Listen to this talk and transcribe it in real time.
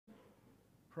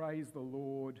Praise the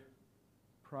Lord,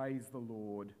 praise the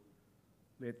Lord.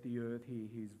 Let the earth hear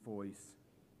his voice.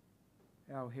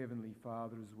 Our Heavenly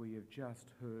Father, as we have just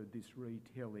heard this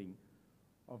retelling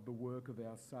of the work of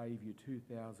our Saviour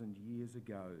 2,000 years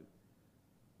ago,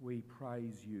 we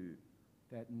praise you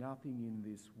that nothing in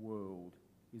this world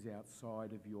is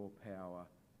outside of your power,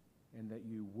 and that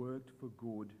you worked for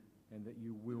good and that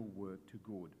you will work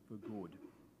for good.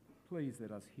 Please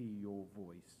let us hear your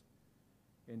voice.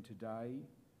 And today,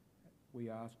 we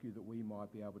ask you that we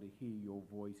might be able to hear your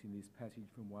voice in this passage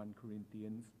from 1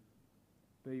 Corinthians.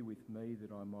 Be with me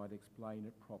that I might explain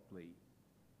it properly.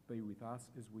 Be with us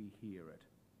as we hear it,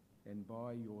 and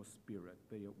by your Spirit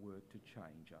be at work to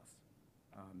change us.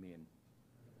 Amen.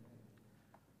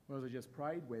 Well, as I just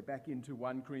prayed, we're back into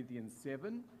 1 Corinthians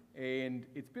 7, and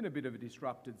it's been a bit of a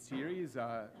disrupted series.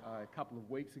 A couple of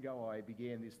weeks ago I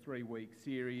began this 3-week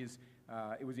series.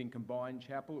 It was in Combined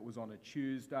Chapel. It was on a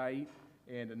Tuesday,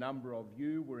 and a number of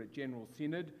you were at General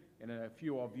Synod, and a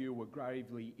few of you were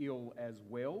gravely ill as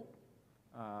well.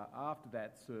 After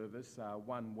that service,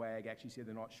 one wag actually said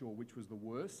they're not sure which was the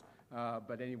worst,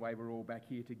 but anyway, we're all back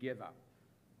here together.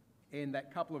 And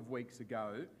that couple of weeks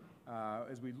ago,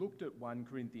 as we looked at 1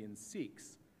 Corinthians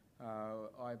 6,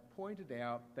 I pointed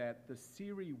out that the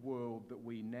Siri world that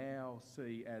we now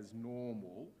see as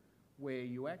normal, where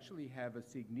you actually have a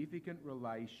significant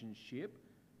relationship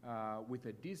with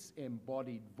a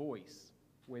disembodied voice,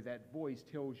 where that voice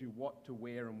tells you what to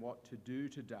wear and what to do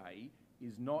today,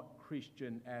 is not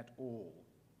Christian at all.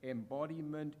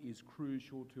 Embodiment is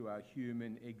crucial to our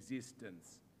human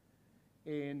existence.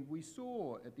 And we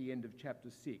saw at the end of chapter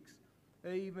 6,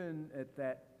 even at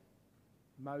that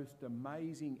most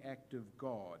amazing act of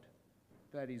God,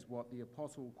 that is what the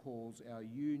apostle calls our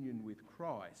union with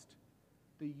Christ.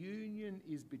 The union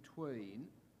is between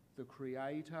the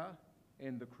Creator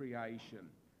and the creation.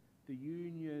 The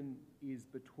union is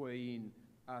between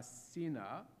a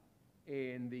sinner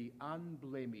and the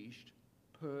unblemished,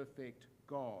 perfect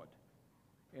God.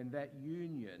 And that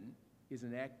union is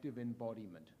an active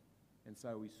embodiment. And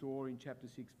so we saw in chapter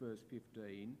 6, verse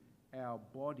 15, our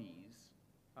bodies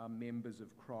are members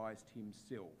of Christ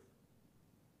himself.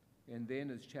 And then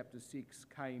as chapter 6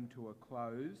 came to a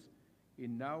close,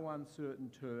 in no uncertain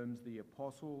terms the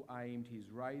apostle aimed his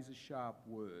razor-sharp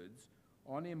words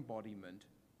on embodiment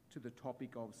to the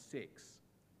topic of sex.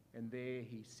 And there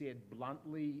he said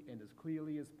bluntly and as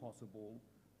clearly as possible,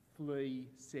 flee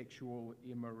sexual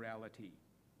immorality.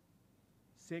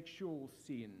 Sexual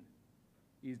sin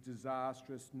is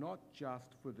disastrous not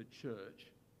just for the church,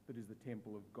 that is the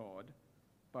temple of God,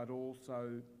 but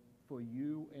also for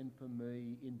you and for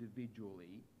me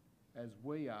individually, as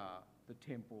we are the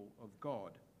temple of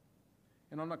God.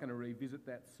 And I'm not going to revisit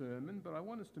that sermon, but I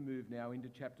want us to move now into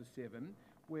chapter 7,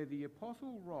 where the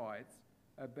apostle writes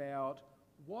about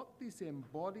what this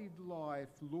embodied life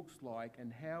looks like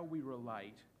and how we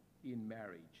relate in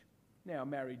marriage. Now,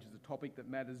 marriage is a topic that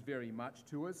matters very much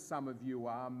to us. Some of you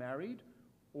are married.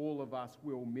 All of us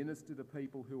will minister to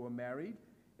people who are married.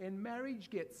 And marriage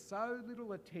gets so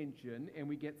little attention and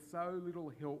we get so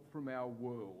little help from our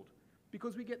world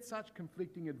because we get such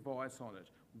conflicting advice on it.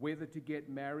 Whether to get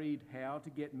married, how to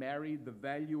get married, the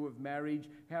value of marriage,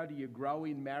 how do you grow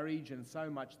in marriage, and so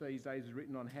much these days is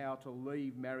written on how to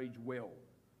leave marriage well.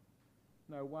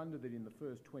 No wonder that in the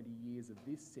first 20 years of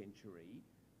this century,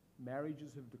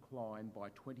 marriages have declined by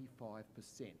 25%.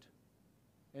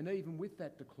 And even with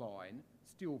that decline,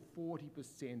 still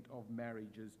 40% of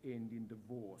marriages end in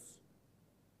divorce.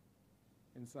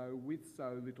 And so with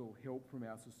so little help from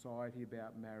our society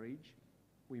about marriage,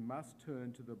 we must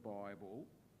turn to the Bible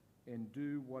and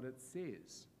do what it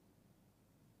says.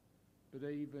 But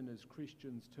even as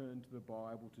Christians turn to the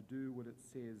Bible to do what it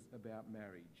says about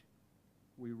marriage,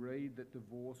 we read that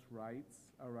divorce rates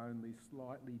are only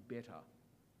slightly better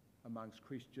amongst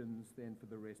Christians than for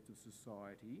the rest of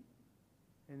society.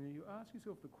 And you ask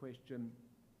yourself the question,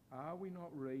 are we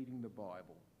not reading the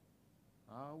Bible?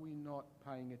 Are we not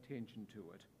paying attention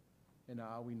to it? And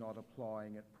are we not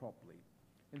applying it properly?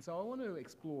 And so I want to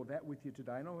explore that with you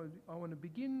today. And I want to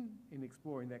begin in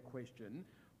exploring that question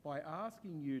by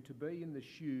asking you to be in the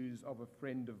shoes of a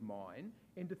friend of mine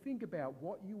and to think about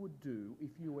what you would do if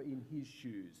you were in his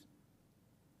shoes.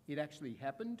 It actually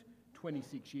happened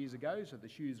 26 years ago, so the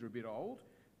shoes are a bit old.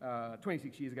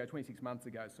 26 months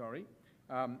ago, sorry.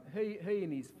 He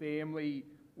and his family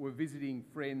were visiting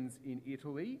friends in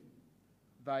Italy.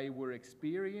 They were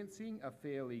experiencing a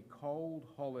fairly cold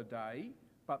holiday,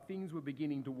 but things were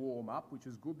beginning to warm up, which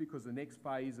was good because the next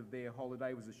phase of their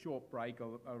holiday was a short break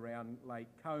around Lake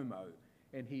Como,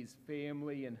 and his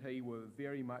family and he were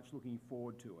very much looking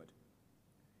forward to it.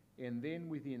 And then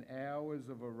within hours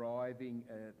of arriving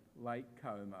at Lake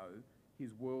Como,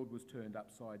 his world was turned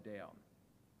upside down.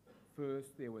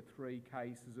 First, there were 3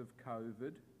 cases of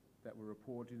COVID that were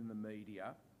reported in the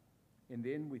media. And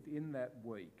then within that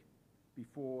week,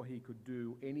 before he could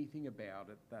do anything about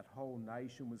it, that whole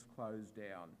nation was closed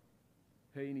down.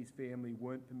 He and his family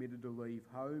weren't permitted to leave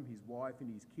home. His wife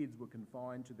and his kids were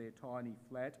confined to their tiny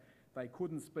flat. They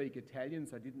couldn't speak Italian,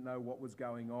 so didn't know what was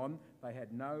going on. They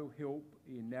had no help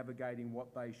in navigating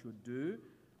what they should do.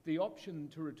 The option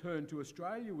to return to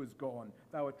Australia was gone.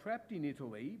 They were trapped in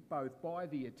Italy, both by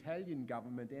the Italian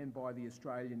government and by the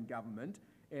Australian government,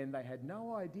 and they had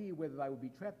no idea whether they would be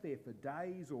trapped there for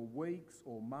days or weeks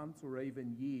or months or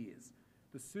even years.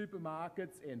 The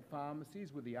supermarkets and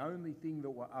pharmacies were the only thing that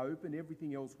were open.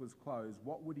 Everything else was closed.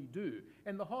 What would he do?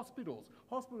 And the hospitals.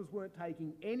 Hospitals weren't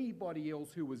taking anybody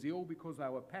else who was ill because they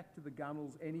were packed to the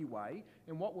gunnels anyway.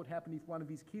 And what would happen if one of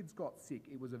his kids got sick?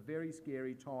 It was a very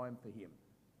scary time for him.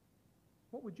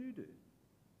 What would you do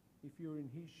if you were in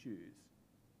his shoes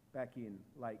back in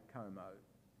Lake Como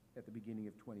at the beginning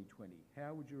of 2020?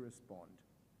 How would you respond?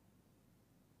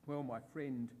 Well, my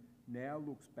friend now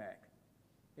looks back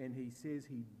and he says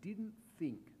he didn't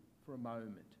think for a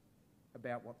moment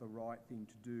about what the right thing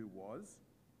to do was.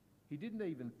 He didn't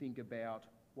even think about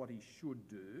what he should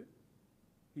do.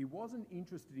 He wasn't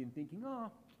interested in thinking,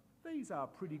 these are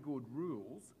pretty good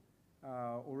rules,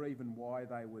 or even why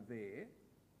they were there.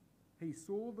 He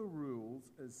saw the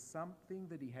rules as something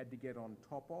that he had to get on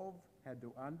top of, had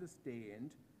to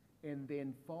understand, and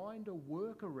then find a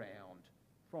workaround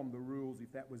from the rules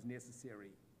if that was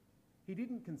necessary. He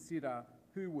didn't consider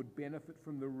who would benefit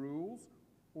from the rules.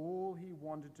 All he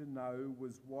wanted to know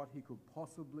was what he could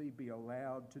possibly be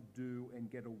allowed to do and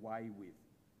get away with.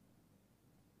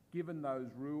 Given those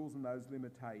rules and those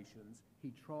limitations,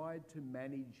 he tried to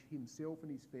manage himself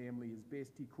and his family as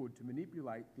best he could, to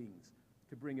manipulate things,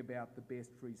 to bring about the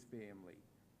best for his family.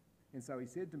 And so he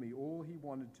said to me, all he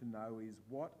wanted to know is,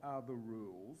 what are the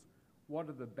rules? What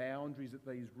are the boundaries that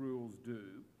these rules do?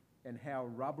 And how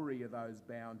rubbery are those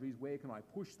boundaries? Where can I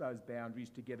push those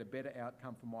boundaries to get a better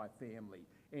outcome for my family?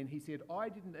 And he said, I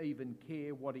didn't even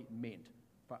care what it meant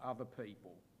for other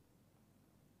people.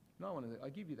 And I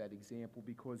give you that example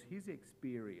because his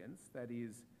experience, that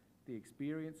is the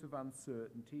experience of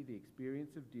uncertainty, the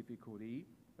experience of difficulty,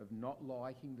 of not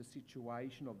liking the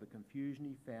situation, of the confusion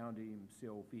he found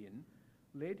himself in,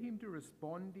 led him to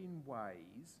respond in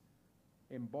ways,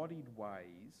 embodied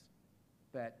ways,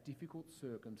 that difficult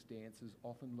circumstances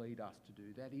often lead us to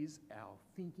do. That is, our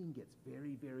thinking gets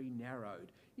very, very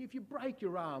narrowed. If you break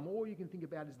your arm, all you can think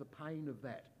about is the pain of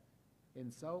that.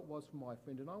 And so it was for my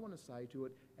friend. And I want to say to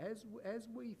it, as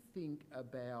we think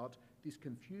about this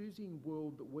confusing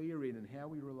world that we are in and how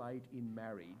we relate in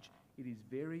marriage, it is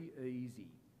very easy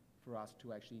for us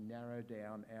to actually narrow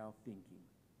down our thinking.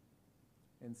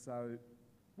 And so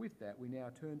with that, we now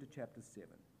turn to chapter 7.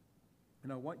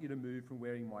 And I want you to move from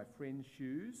wearing my friend's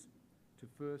shoes to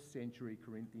first century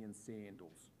Corinthian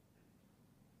sandals.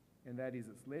 And that is,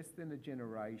 it's less than a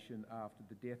generation after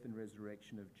the death and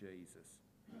resurrection of Jesus.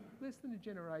 Less than a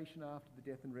generation after the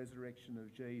death and resurrection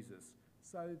of Jesus.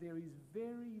 So there is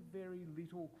very, very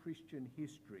little Christian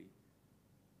history.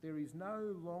 There is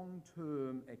no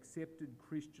long-term accepted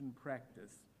Christian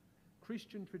practice.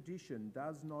 Christian tradition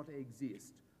does not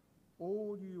exist.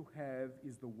 All you have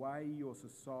is the way your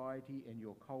society and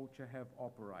your culture have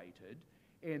operated,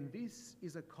 and this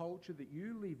is a culture that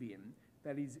you live in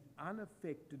that is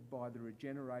unaffected by the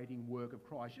regenerating work of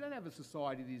Christ. You don't have a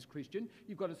society that is Christian.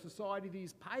 You've got a society that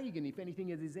is pagan. If anything,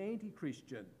 it is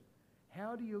anti-Christian.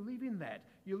 How do you live in that?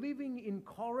 You're living in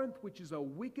Corinth, which is a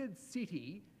wicked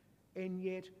city, and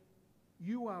yet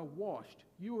you are washed.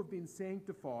 You have been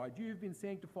sanctified. You have been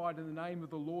sanctified in the name of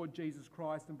the Lord Jesus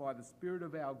Christ and by the Spirit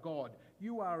of our God.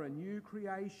 You are a new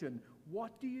creation.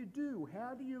 What do you do?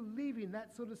 How do you live in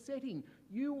that sort of setting?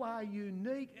 You are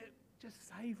unique. Just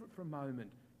savour it for a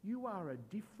moment. You are a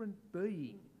different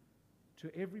being to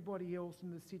everybody else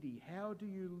in the city. How do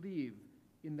you live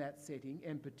in that setting?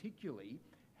 And particularly,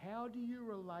 how do you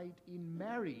relate in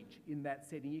marriage in that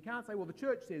setting? You can't say, well, the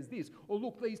church says this, or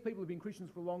look, these people have been Christians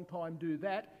for a long time, do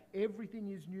that. Everything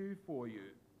is new for you.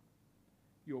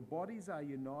 Your bodies are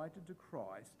united to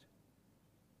Christ,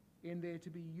 and they're to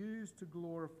be used to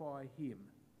glorify Him.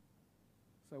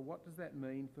 So what does that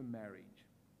mean for marriage?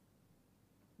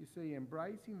 You see,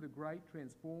 embracing the great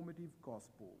transformative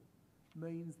gospel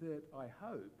means that I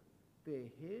hope their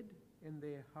head and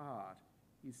their heart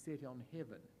is set on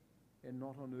heaven and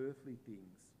not on earthly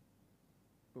things.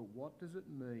 But what does it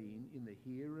mean in the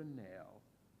here and now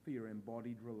for your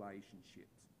embodied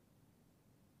relationships?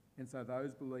 And so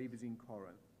those believers in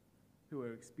Corinth who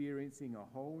are experiencing a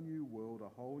whole new world, a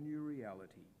whole new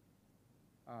reality,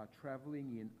 are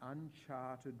travelling in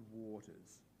uncharted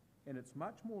waters. And it's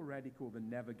much more radical than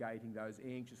navigating those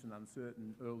anxious and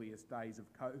uncertain earliest days of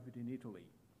COVID in Italy.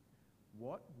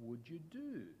 What would you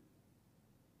do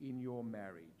in your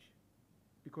marriage?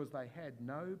 Because they had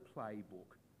no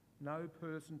playbook, no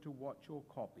person to watch or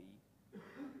copy,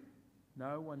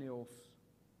 no one else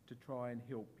to try and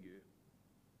help you.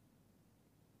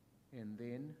 And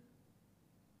then,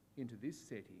 into this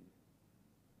setting,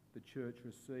 the church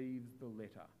receives the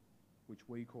letter, which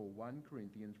we call 1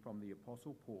 Corinthians from the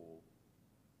Apostle Paul,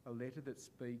 a letter that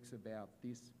speaks about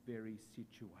this very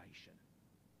situation.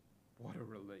 What a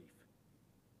relief.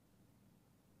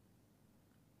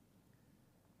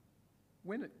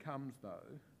 When it comes,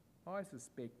 though, I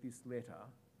suspect this letter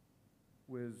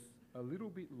was a little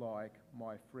bit like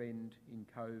my friend in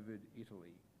COVID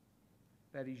Italy.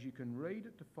 That is, you can read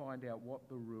it to find out what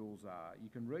the rules are. You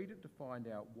can read it to find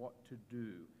out what to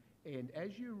do. And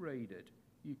as you read it,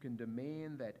 you can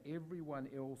demand that everyone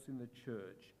else in the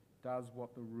church does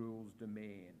what the rules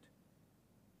demand.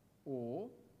 Or,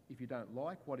 if you don't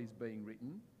like what is being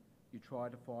written, you try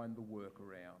to find the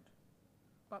workaround.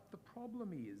 But the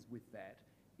problem is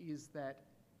that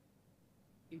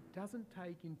it doesn't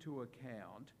take into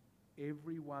account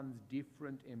everyone's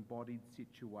different embodied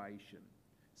situation.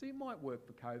 See, it might work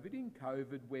for COVID. In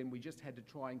COVID, when we just had to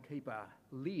try and keep a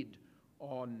lid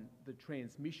on the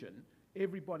transmission,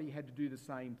 everybody had to do the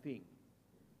same thing.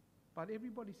 But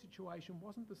everybody's situation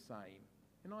wasn't the same.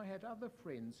 And I had other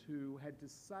friends who had to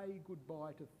say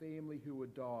goodbye to family who were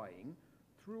dying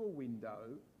through a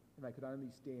window, and they could only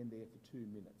stand there for 2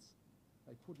 minutes.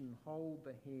 They couldn't hold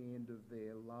the hand of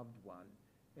their loved one.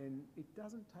 And it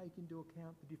doesn't take into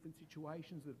account the different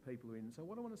situations that people are in. So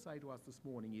what I want to say to us this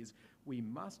morning is we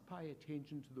must pay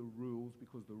attention to the rules,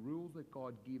 because the rules that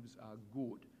God gives are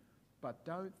good. But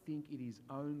don't think it is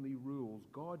only rules.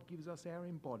 God gives us our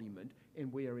embodiment,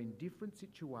 and we are in different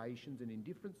situations and in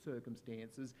different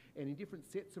circumstances and in different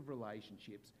sets of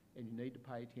relationships, and you need to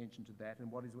pay attention to that,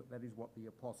 and that is what the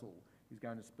apostle is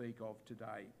going to speak of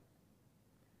today.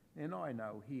 And I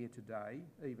know here today,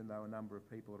 even though a number of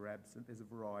people are absent, there's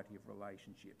a variety of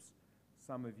relationships.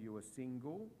 Some of you are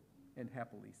single and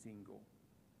happily single.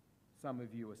 Some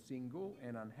of you are single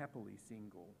and unhappily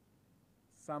single.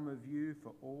 Some of you,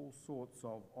 for all sorts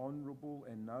of honourable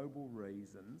and noble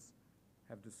reasons,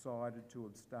 have decided to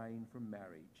abstain from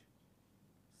marriage.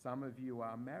 Some of you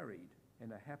are married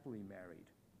and are happily married.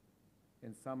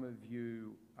 And some of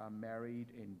you are married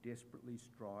and desperately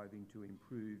striving to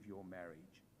improve your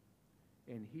marriage.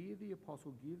 And here the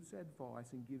apostle gives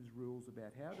advice and gives rules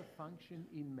about how to function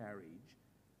in marriage,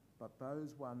 but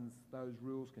those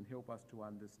rules can help us to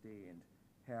understand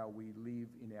how we live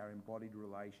in our embodied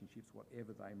relationships,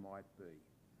 whatever they might be.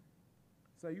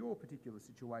 So your particular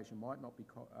situation might not be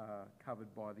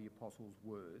covered by the apostle's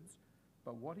words,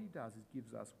 but what he does is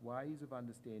gives us ways of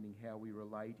understanding how we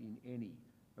relate in any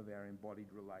of our embodied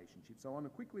relationships. So I want to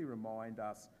quickly remind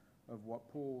us of what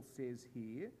Paul says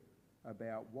here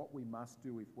about what we must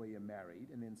do if we are married,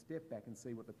 and then step back and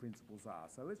see what the principles are.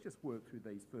 So let's just work through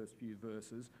these first few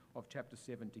verses of chapter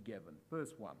 7 together.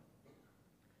 Verse 1.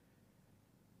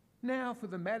 Now for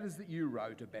the matters that you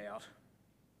wrote about.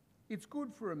 It's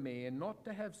good for a man not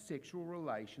to have sexual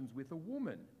relations with a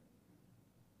woman.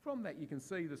 From that you can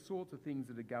see the sorts of things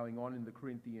that are going on in the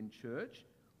Corinthian church.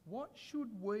 What should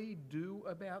we do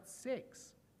about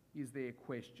sex, is their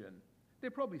question. They're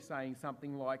probably saying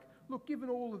something like, look, given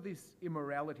all of this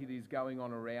immorality that is going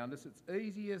on around us, it's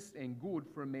easiest and good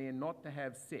for a man not to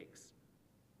have sex.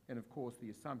 And of course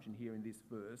the assumption here in this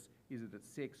verse is that it's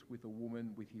sex with a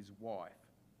woman, with his wife.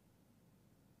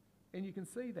 And you can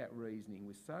see that reasoning.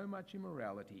 With so much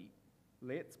immorality,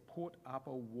 let's put up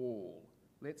a wall.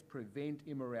 Let's prevent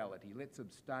immorality. Let's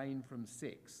abstain from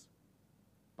sex.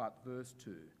 But verse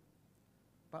 2,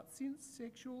 but since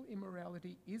sexual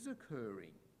immorality is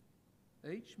occurring,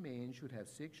 each man should have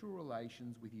sexual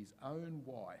relations with his own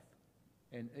wife,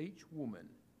 and each woman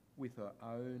with her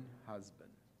own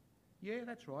husband. Yeah,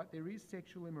 that's right, there is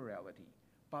sexual immorality,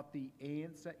 but the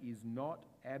answer is not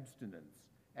abstinence.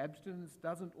 Abstinence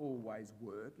doesn't always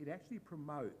work. It actually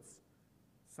promotes,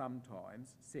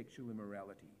 sometimes, sexual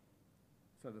immorality.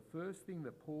 So the first thing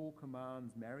that Paul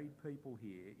commands married people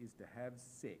here is to have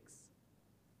sex,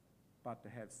 but to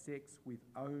have sex with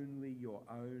only your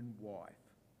own wife.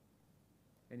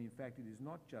 And in fact, it is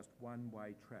not just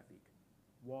one-way traffic.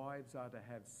 Wives are to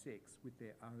have sex with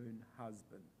their own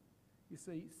husband. You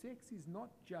see, sex is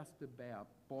not just about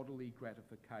bodily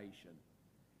gratification.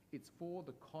 It's for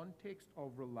the context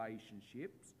of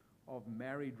relationships of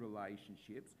married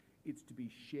relationships. It's to be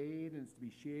shared, and it's to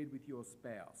be shared with your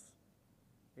spouse.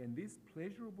 And this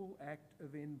pleasurable act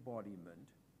of embodiment,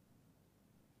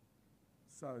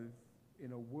 so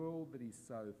in a world that is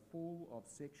so full of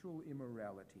sexual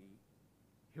immorality,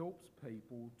 helps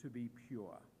people to be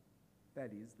pure.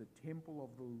 That is, the temple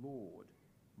of the Lord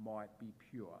might be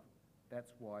pure.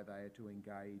 That's why they are to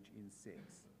engage in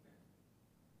sex.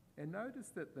 And notice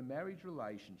that the marriage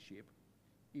relationship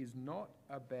is not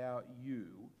about you,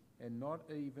 and not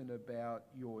even about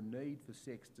your need for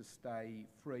sex to stay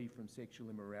free from sexual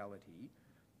immorality.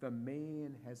 The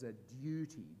man has a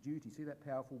duty, see that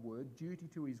powerful word, duty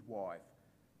to his wife,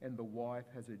 and the wife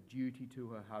has a duty to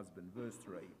her husband. Verse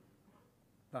 3,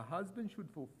 the husband should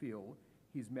fulfill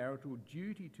his marital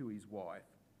duty to his wife,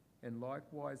 and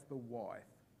likewise the wife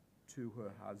to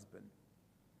her husband.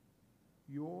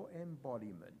 Your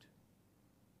embodiment,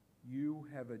 you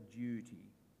have a duty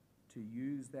to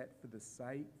use that for the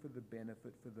sake, for the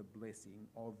benefit, for the blessing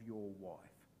of your wife.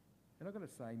 And I've got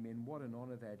to say, men, what an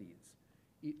honour that is.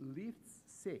 It lifts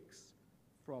sex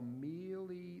from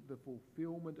merely the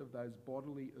fulfilment of those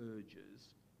bodily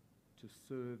urges to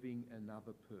serving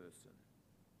another person.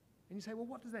 And you say, well,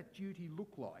 what does that duty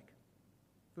look like?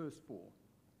 Verse 4.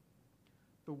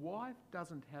 The wife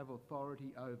doesn't have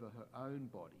authority over her own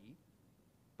body,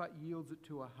 but yields it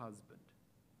to her husband.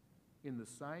 In the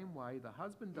same way, the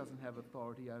husband doesn't have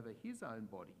authority over his own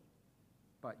body,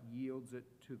 but yields it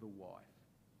to the wife.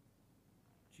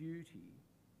 Duty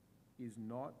is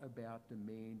not about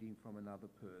demanding from another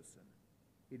person.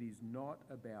 It is not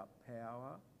about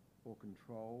power or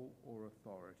control or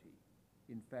authority.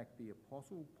 In fact, the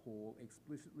Apostle Paul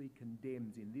explicitly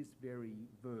condemns in this very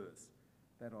verse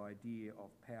that idea of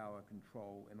power,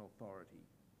 control and authority.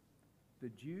 The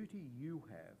duty you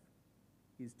have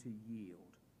is to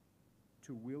yield,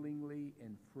 to willingly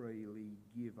and freely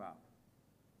give up.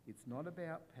 It's not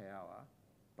about power,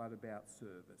 but about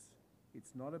service.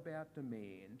 It's not about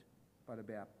demand, but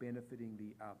about benefiting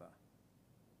the other.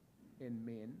 And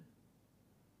men,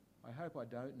 I hope I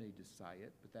don't need to say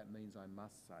it, but that means I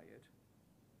must say it.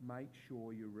 Make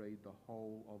sure you read the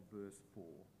whole of verse 4.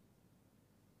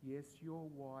 Yes, your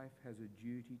wife has a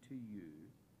duty to you.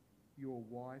 Your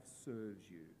wife serves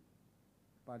you.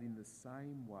 But in the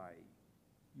same way,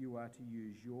 you are to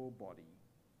use your body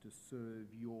to serve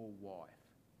your wife.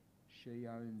 She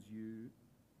owns you.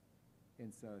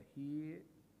 And so here,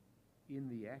 in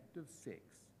the act of sex,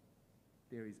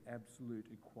 there is absolute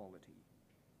equality.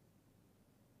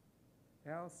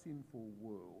 Our sinful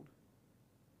world,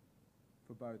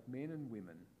 for both men and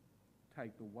women,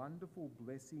 take the wonderful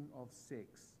blessing of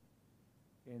sex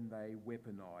and they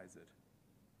weaponise it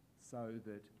so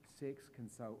that sex can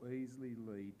so easily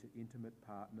lead to intimate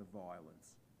partner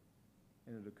violence,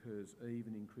 and it occurs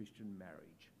even in Christian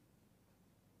marriage.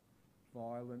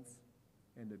 Violence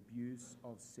and abuse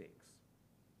of sex.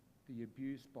 The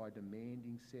abuse by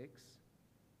demanding sex,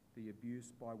 the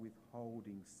abuse by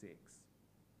withholding sex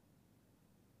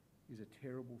is a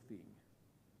terrible thing.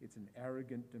 It's an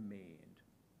arrogant demand,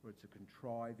 or it's a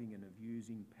contriving and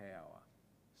abusing power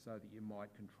so that you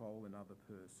might control another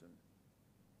person.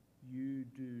 You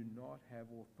do not have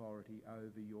authority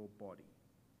over your body.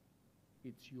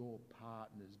 It's your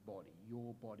partner's body.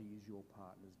 Your body is your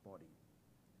partner's body,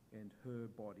 and her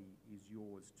body is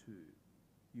yours too.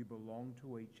 You belong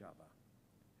to each other.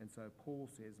 And so Paul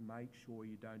says, make sure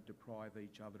you don't deprive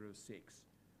each other of sex.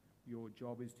 Your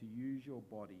job is to use your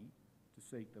body to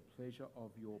seek the pleasure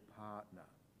of your partner,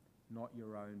 not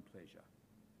your own pleasure.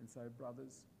 And so,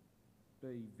 brothers,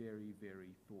 be very,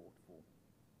 very thoughtful.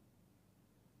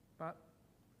 But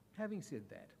having said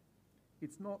that,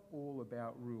 it's not all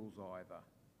about rules either.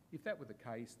 If that were the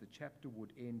case, the chapter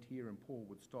would end here and Paul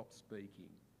would stop speaking.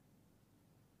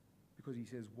 Because he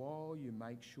says, while you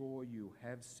make sure you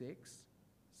have sex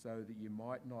so that you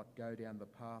might not go down the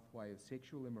pathway of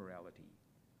sexual immorality,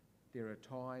 there are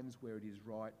times where it is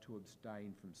right to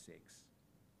abstain from sex.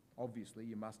 Obviously,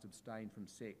 you must abstain from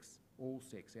sex, all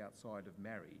sex outside of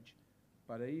marriage,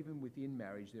 but even within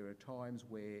marriage, there are times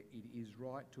where it is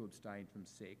right to abstain from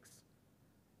sex.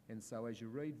 And so as you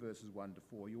read verses 1 to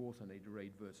 4, you also need to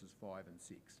read verses 5 and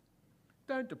 6.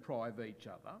 Don't deprive each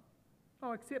other,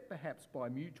 except perhaps by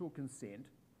mutual consent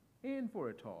and for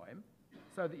a time,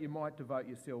 so that you might devote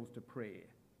yourselves to prayer.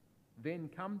 Then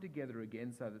come together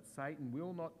again so that Satan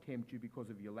will not tempt you because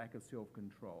of your lack of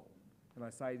self-control. And I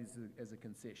say this as a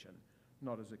concession,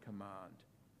 not as a command.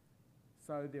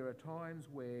 So there are times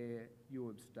where you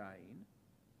abstain,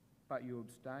 but you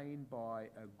abstain by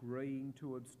agreeing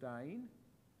to abstain.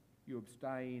 You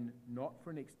abstain not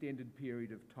for an extended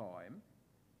period of time,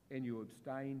 and you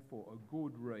abstain for a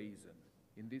good reason,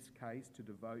 in this case to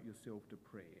devote yourself to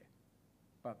prayer,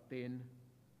 but then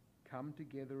come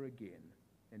together again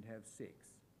and have sex,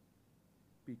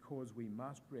 because we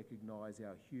must recognise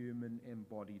our human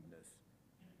embodiedness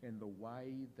and the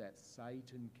way that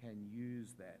Satan can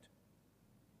use that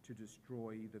to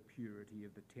destroy the purity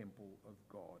of the temple of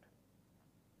God.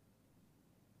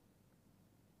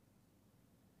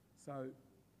 So,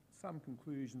 some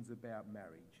conclusions about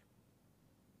marriage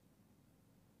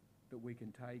that we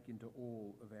can take into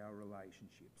all of our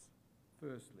relationships.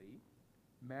 Firstly,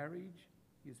 marriage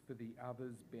is for the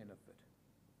other's benefit.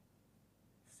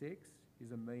 Sex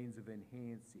is a means of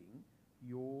enhancing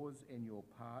yours and your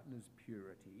partner's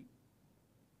purity,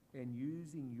 and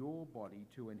using your body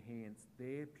to enhance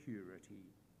their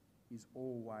purity is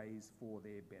always for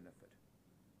their benefit.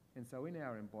 And so in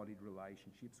our embodied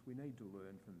relationships, we need to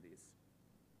learn from this.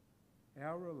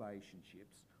 Our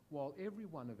relationships, while every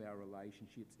one of our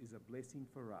relationships is a blessing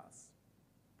for us,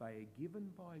 they are given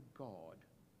by God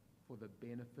for the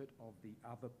benefit of the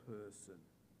other person.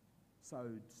 So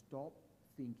stop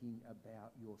thinking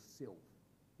about yourself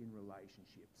in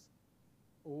relationships.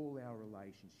 All our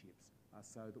relationships are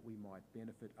so that we might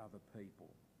benefit other people.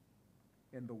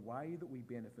 And the way that we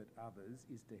benefit others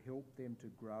is to help them to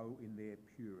grow in their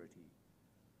purity.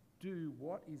 Do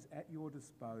what is at your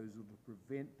disposal to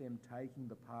prevent them taking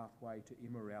the pathway to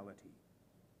immorality.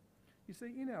 You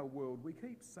see, in our world, we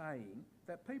keep saying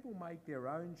that people make their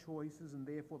own choices and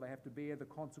therefore they have to bear the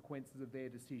consequences of their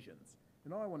decisions.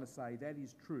 And I want to say that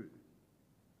is true.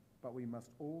 But we must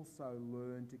also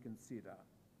learn to consider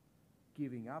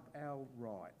giving up our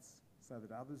rights so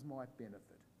that others might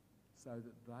benefit, so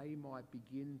that they might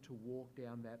begin to walk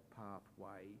down that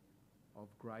pathway of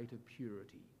greater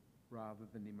purity rather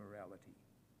than immorality.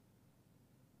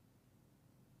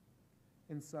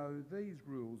 And so these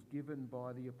rules given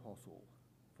by the apostle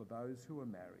for those who are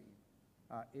married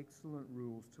are excellent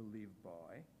rules to live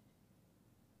by,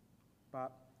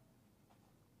 but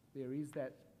there is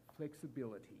that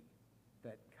flexibility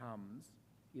that comes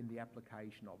in the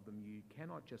application of them. You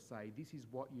cannot just say, this is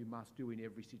what you must do in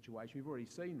every situation. We've already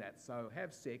seen that. So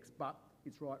have sex, but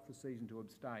it's right for a season to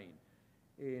abstain.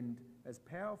 And as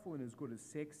powerful and as good as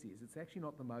sex is, it's actually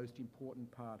not the most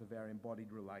important part of our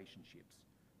embodied relationships.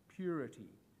 Purity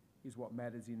is what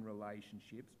matters in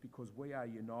relationships, because we are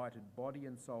united body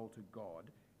and soul to God,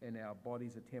 and our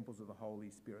bodies are temples of the Holy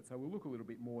Spirit. So we'll look a little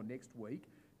bit more next week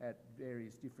at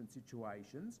various different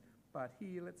situations. But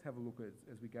here, let's have a look at,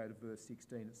 as we go to verse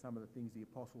 16, at some of the things the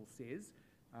apostle says,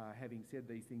 having said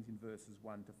these things in verses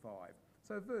 1 to 5.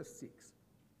 So verse 6,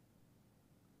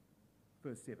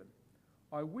 verse 7.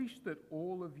 I wish that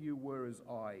all of you were as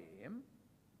I am,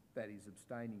 that is,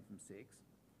 abstaining from sex,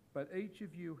 but each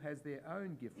of you has their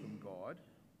own gift from God.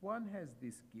 One has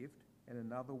this gift and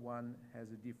another one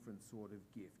has a different sort of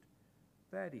gift.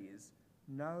 That is,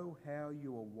 know how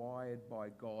you are wired by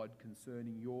God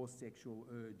concerning your sexual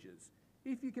urges.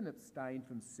 If you can abstain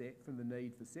from the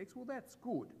need for sex, well, that's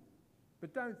good.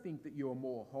 But don't think that you're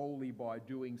more holy by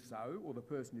doing so, or the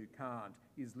person who can't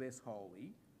is less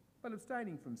holy. But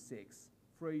abstaining from sex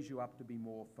frees you up to be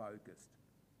more focused.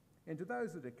 And to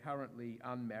those that are currently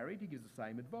unmarried, he gives the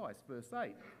same advice. Verse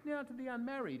 8, now to the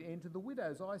unmarried and to the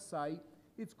widows I say,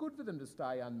 it's good for them to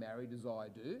stay unmarried as I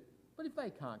do. But if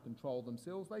they can't control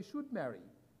themselves, they should marry,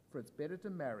 for it's better to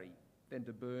marry than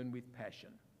to burn with passion.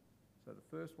 So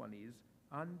the first one is,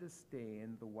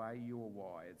 understand the way you are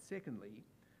wired. Secondly,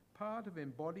 part of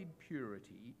embodied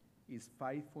purity is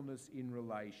faithfulness in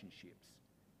relationships.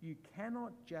 You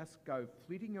cannot just go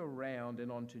flitting around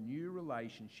and onto new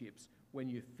relationships when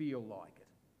you feel like it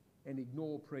and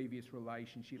ignore previous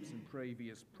relationships and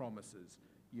previous promises.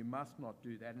 You must not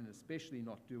do that, and especially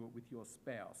not do it with your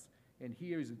spouse. And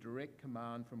here is a direct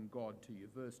command from God to you.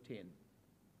 Verse 10.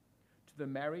 To the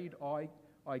married I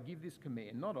give this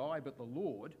command, not I, but the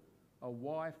Lord. A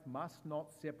wife must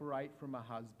not separate from a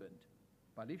husband.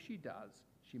 But if she does,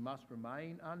 she must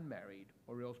remain unmarried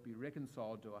or else be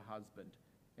reconciled to a husband.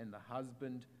 And the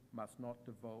husband must not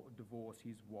divorce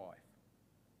his wife.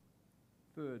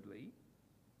 Thirdly,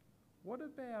 what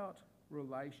about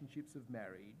relationships of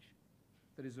marriage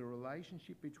that is a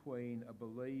relationship between a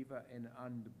believer and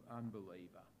an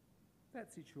unbeliever?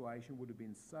 That situation would have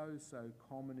been so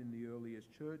common in the earliest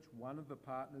church. One of the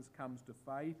partners comes to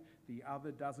faith, the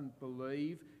other doesn't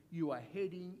believe. You are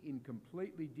heading in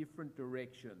completely different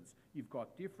directions. You've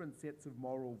got different sets of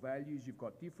moral values, you've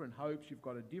got different hopes, you've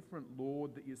got a different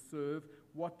Lord that you serve.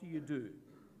 What do?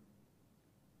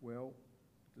 Well,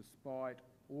 despite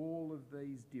all of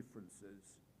these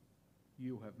differences,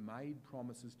 you have made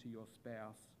promises to your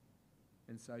spouse,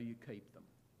 and so you keep them.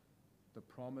 The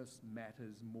promise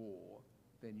matters more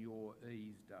than your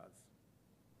ease does.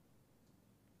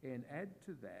 And add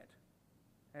to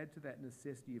that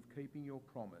necessity of keeping your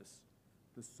promise,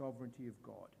 the sovereignty of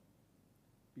God,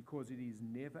 because it is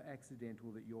never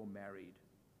accidental that you're married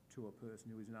to a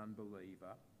person who is an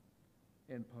unbeliever,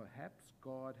 and perhaps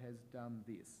God has done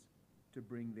this to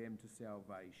bring them to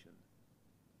salvation.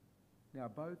 Now,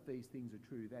 both these things are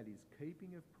true, that is,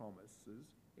 keeping of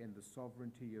promises and the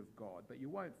sovereignty of God, but you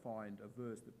won't find a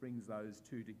verse that brings those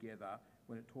two together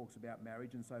when it talks about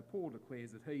marriage, and so Paul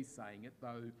declares that he's saying it,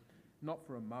 though not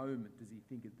for a moment does he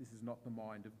think that this is not the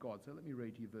mind of God. So let me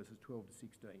read to you verses 12 to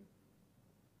 16.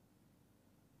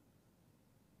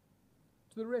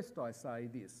 To the rest I say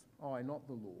this, I, not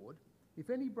the Lord, if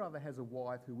any brother has a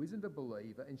wife who isn't a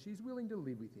believer and she's willing to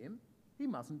live with him, he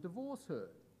mustn't divorce her.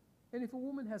 And if a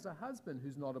woman has a husband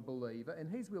who's not a believer and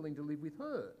he's willing to live with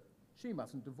her, she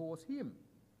mustn't divorce him.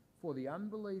 For the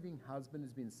unbelieving husband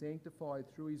has been sanctified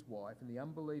through his wife, and the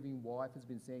unbelieving wife has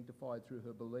been sanctified through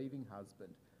her believing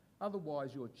husband.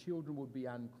 Otherwise your children would be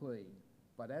unclean,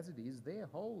 but as it is, they're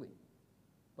holy.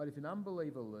 But if an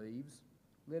unbeliever leaves,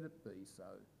 let it be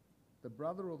so. The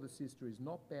brother or the sister is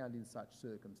not bound in such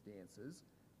circumstances.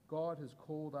 God has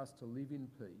called us to live in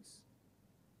peace.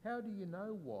 How do you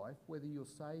know, wife, whether you'll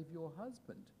save your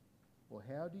husband? Or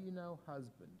how do you know,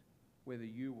 husband, whether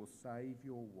you will save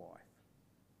your wife?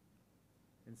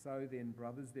 And so then,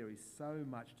 brothers, there is so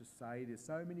much to say. There's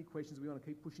so many questions. We want to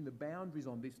keep pushing the boundaries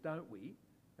on this, don't we?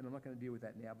 And I'm not going to deal with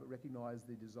that now, but recognise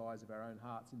the desires of our own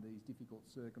hearts in these difficult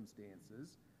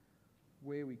circumstances.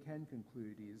 Where we can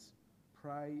conclude is,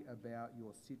 pray about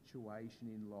your situation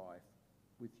in life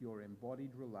with your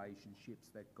embodied relationships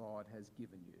that God has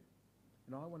given you.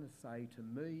 And I want to say to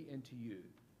me and to you,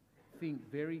 think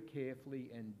very carefully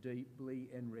and deeply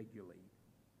and regularly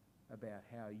about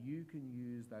how you can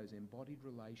use those embodied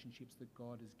relationships that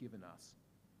God has given us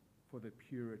for the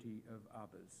purity of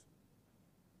others.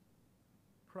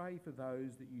 Pray for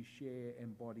those that you share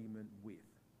embodiment with,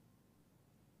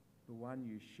 the one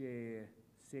you share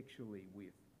sexually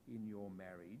with in your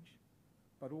marriage,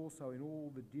 but also in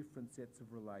all the different sets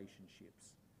of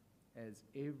relationships, as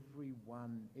every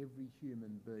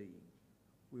human being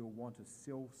will want to be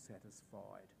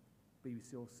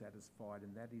self-satisfied,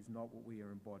 and that is not what we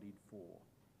are embodied for.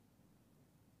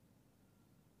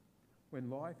 When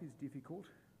life is difficult,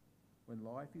 when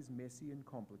life is messy and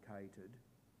complicated,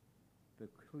 the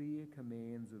clear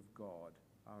commands of God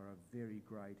are a very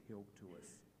great help to us.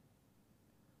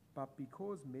 But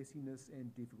because messiness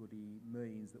and difficulty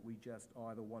means that we just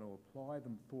either want to apply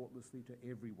them thoughtlessly to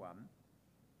everyone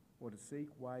or to seek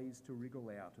ways to wriggle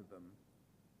out of them,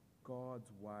 God's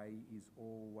way is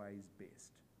always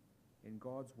best. And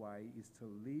God's way is to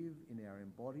live in our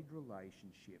embodied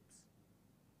relationships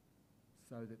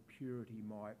so that purity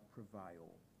might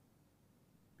prevail.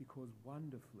 Because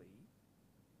wonderfully,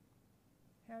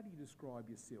 how do you describe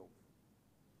yourself?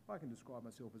 I can describe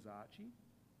myself as Archie.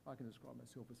 I can describe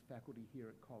myself as faculty here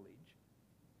at college.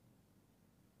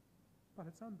 But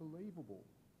it's unbelievable.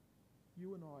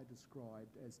 You and I are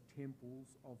described as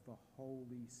temples of the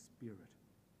Holy Spirit.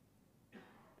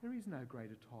 There is no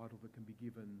greater title that can be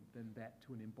given than that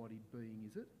to an embodied being,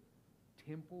 is it?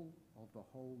 Temple of the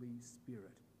Holy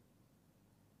Spirit.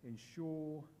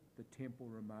 Ensure the temple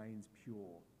remains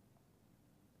pure.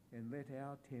 And let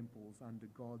our temples under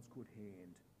God's good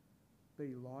hand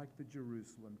be like the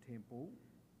Jerusalem temple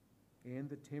and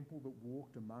the temple that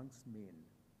walked amongst men,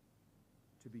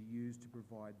 to be used to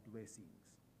provide blessings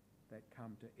that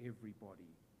come to everybody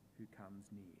who comes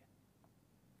near.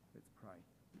 Let's pray.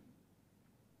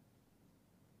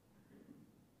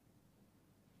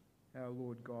 Our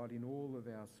Lord God, in all of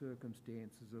our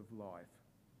circumstances of life,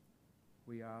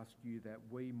 we ask you that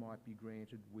we might be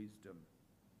granted wisdom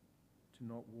to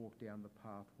not walk down the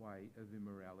pathway of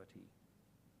immorality.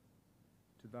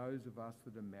 To those of us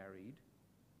that are married,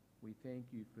 we thank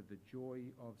you for the joy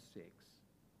of sex,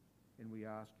 and we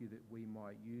ask you that we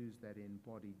might use that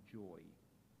embodied joy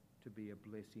to be a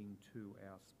blessing to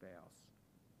our spouse.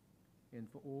 And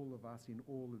for all of us in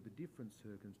all of the different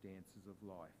circumstances of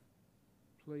life,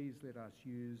 please let us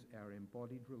use our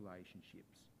embodied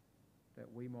relationships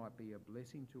that we might be a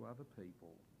blessing to other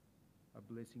people, a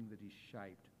blessing that is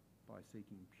shaped by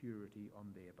seeking purity on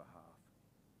their behalf.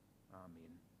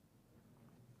 Amen.